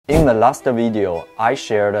In the last video, I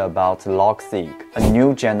shared about Logseq, a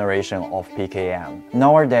new generation of PKM.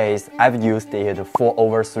 Nowadays, I've used it for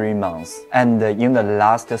over 3 months, and in the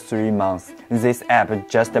last 3 months, this app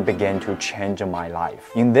just began to change my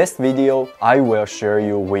life. In this video, I will share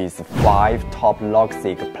you with 5 top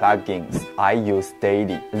Logseq plugins I use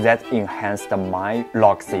daily that enhanced my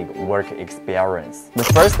Logseq work experience. The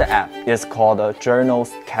first app is called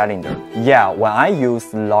Journals Calendar. Yeah, when I use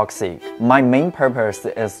Logseq, my main purpose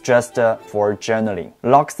is just for journaling.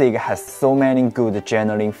 Logseq has so many good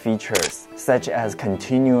journaling features, such as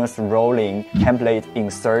continuous rolling, template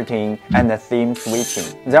inserting, and theme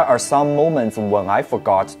switching. There are some moments when I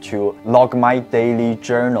forgot to log my daily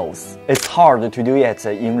journals. It's hard to do it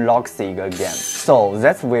in Logseq again. So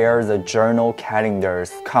that's where the journal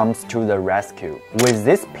calendars comes to the rescue. With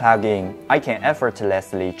this plugin, I can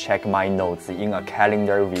effortlessly check my notes in a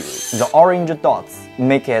calendar view. The orange dots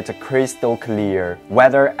make it crystal clear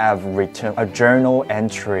whether I've written a journal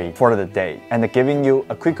entry for the day and giving you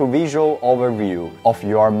a quick visual overview of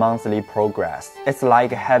your monthly progress. It's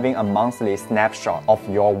like having a monthly snapshot of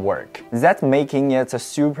your work. That's making it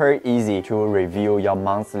super easy to review your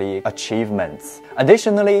monthly achievements.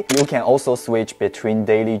 Additionally, you can also switch between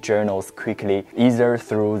daily journals quickly, either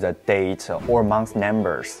through the date or month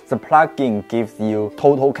numbers. The plugin gives you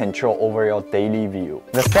total control over your daily view.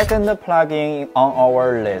 The second plugin on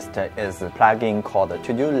our list is a plugin called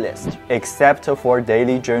To-Do List. Except for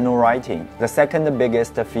daily journal writing, the second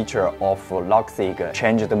biggest feature of Logseq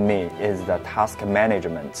changed me is the task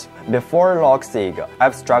management. Before Logseq,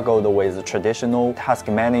 I've struggled with traditional task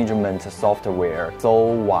management software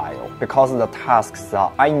for a while because the tasks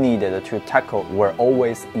that I needed to tackle were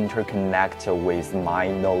always interconnected with my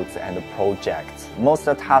notes and projects. Most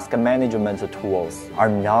task management tools are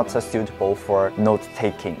not suitable for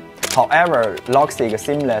note-taking. However, Logseq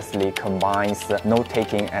seamlessly combines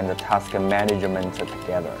note-taking and task management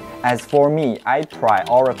together. As for me, I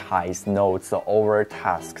prioritize notes over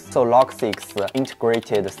tasks, so Logseq's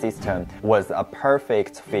integrated system was a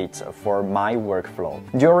perfect fit for my workflow.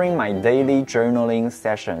 During my daily journaling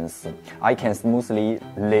sessions, I can smoothly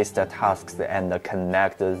list tasks and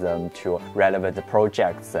connect them to relevant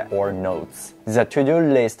projects or notes. The To-Do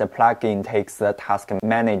List plugin takes task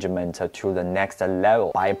management to the next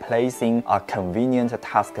level by placing a convenient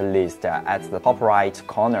task list at the top right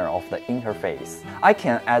corner of the interface. I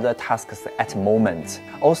can add tasks at moment.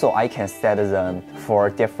 Also, I can set them for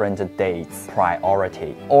different dates,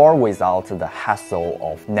 priority, or without the hassle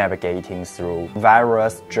of navigating through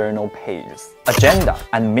various journal pages. Agenda.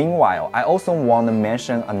 And meanwhile, I also want to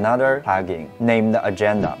mention another plugin named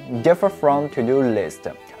Agenda. Different from To-Do List,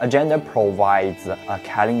 Agenda provides a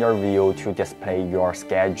calendar view to display your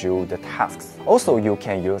scheduled tasks. Also, you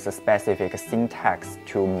can use a specific syntax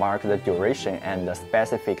to mark the duration and the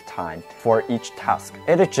specific time for each task.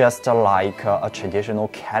 It's just like a traditional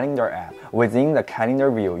calendar app. Within the calendar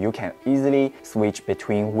view, you can easily switch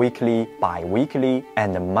between weekly, bi-weekly,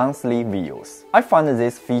 and monthly views. I find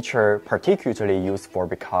this feature particularly useful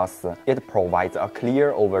because it provides a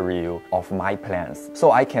clear overview of my plans,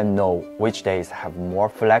 so I can know which days have more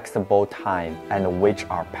flexible time and which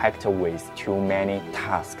are packed with too many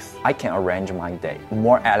tasks. I can arrange my day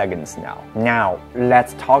more elegant now. Now,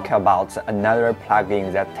 let's talk about another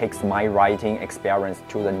plugin that takes my writing experience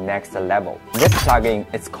to the next level. This plugin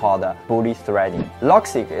is called bullet threading.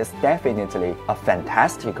 Logseq is definitely a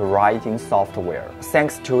fantastic writing software,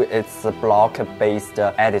 thanks to its block-based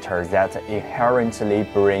editor that inherently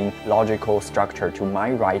bring logical structure to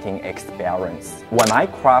my writing experience. When I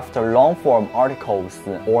craft long-form articles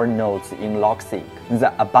or notes in Logseq,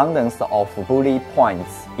 the abundance of bullet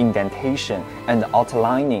points, indentation, and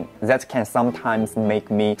outlining that can sometimes make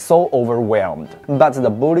me so overwhelmed. But the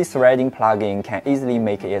bullet threading plugin can easily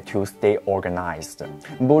make it to stay organized.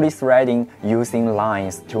 Bullet threading using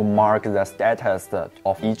lines to mark the status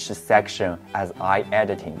of each section as I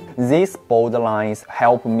editing. These bold lines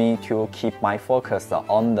help me to keep my focus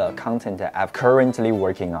on the content I'm currently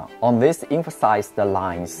working on. This emphasized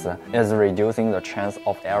lines is reducing the chance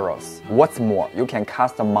of errors. What's more, you can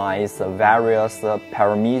customize various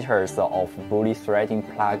parameters of bullet threading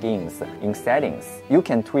plugins in settings. You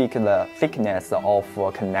can tweak the thickness of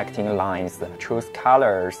connecting lines, choose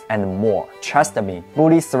colors, and more. Trust me,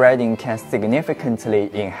 bullet threading can significantly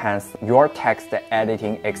enhance your text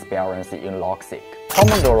editing experience in Logseq.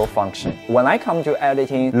 Pomodoro function. When I come to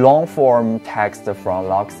editing long-form text from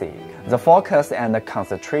Logseq, The focus and the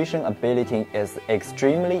concentration ability is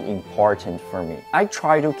extremely important for me. I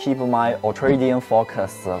try to keep my ultradian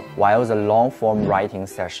focus while the long-form writing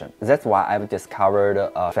session. That's why I've discovered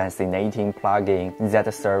a fascinating plugin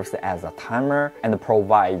that serves as a timer and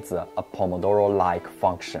provides a Pomodoro-like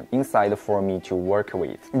function inside for me to work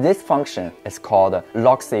with. This function is called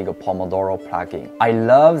Logseq Pomodoro plugin. I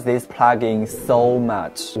love this plugin so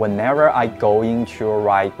much. Whenever I go in to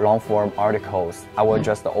write long-form articles, I will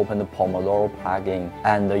just open the Pomodoro plugin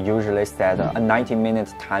and usually set a 90-minute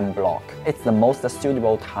time block. It's the most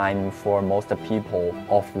suitable time for most people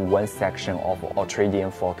of one section of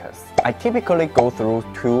ultradian focus. I typically go through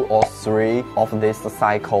 2 or 3 of these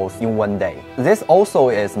cycles in one day. This also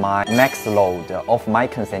is my max load of my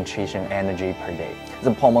concentration energy per day.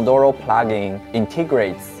 The Pomodoro plugin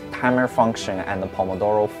integrates timer function and the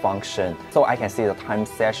Pomodoro function, so I can see the time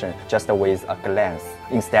session just with a glance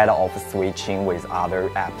instead of switching with other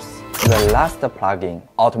apps. The last plugin,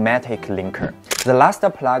 Automatic Linker. The last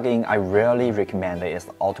plugin I really recommend is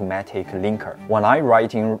Automatic Linker. When I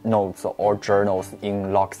writing notes or journals in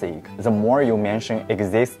Logseq, the more you mention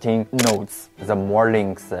existing notes, the more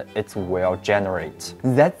links it will generate.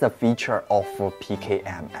 That's the feature of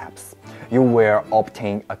PKM apps. You will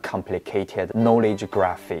obtain a complicated knowledge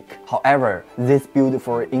graphic. However, this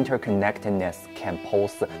beautiful interconnectedness can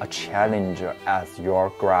pose a challenge as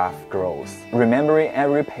your graph grows. Remembering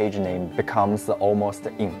every page name becomes almost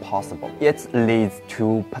impossible. It leads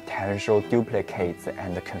to potential duplicates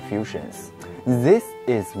and confusions. This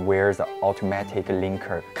is where the automatic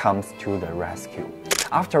linker comes to the rescue.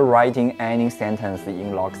 After writing any sentence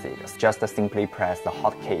in Logseq, just simply press the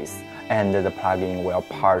hotkeys and the plugin will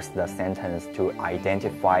parse the sentence to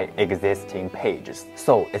identify existing pages.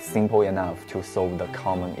 So it's simple enough to solve the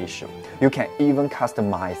common issue. You can even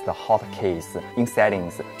customize the hotkeys in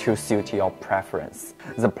settings to suit your preference.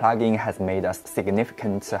 The plugin has made a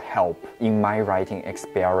significant help in my writing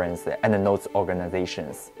experience and notes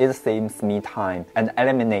organizations. It saves me time and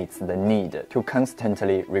eliminates the need to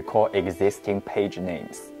constantly recall existing page names.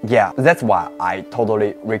 Yeah, that's why I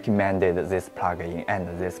totally recommended this plugin,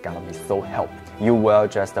 and this gonna be so helpful. You will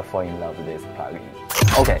just fall in love with this plugin.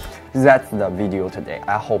 Okay, that's the video today.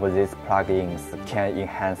 I hope these plugins can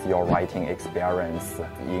enhance your writing experience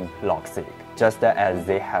in Logseq, just as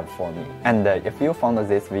they have for me. And if you found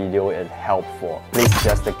this video is helpful, please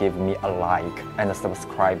just give me a like and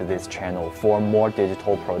subscribe to this channel for more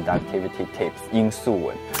digital productivity tips in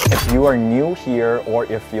soon. If you are new here or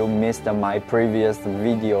if you missed my previous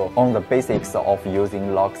video on the basics of using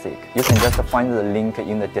Logseq, you can just find the link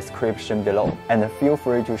in the description below, and feel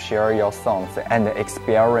free to share your thoughts and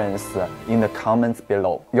experience in the comments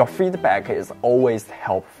below. Your feedback is always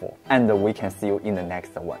helpful, and we can see you in the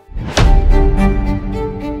next one.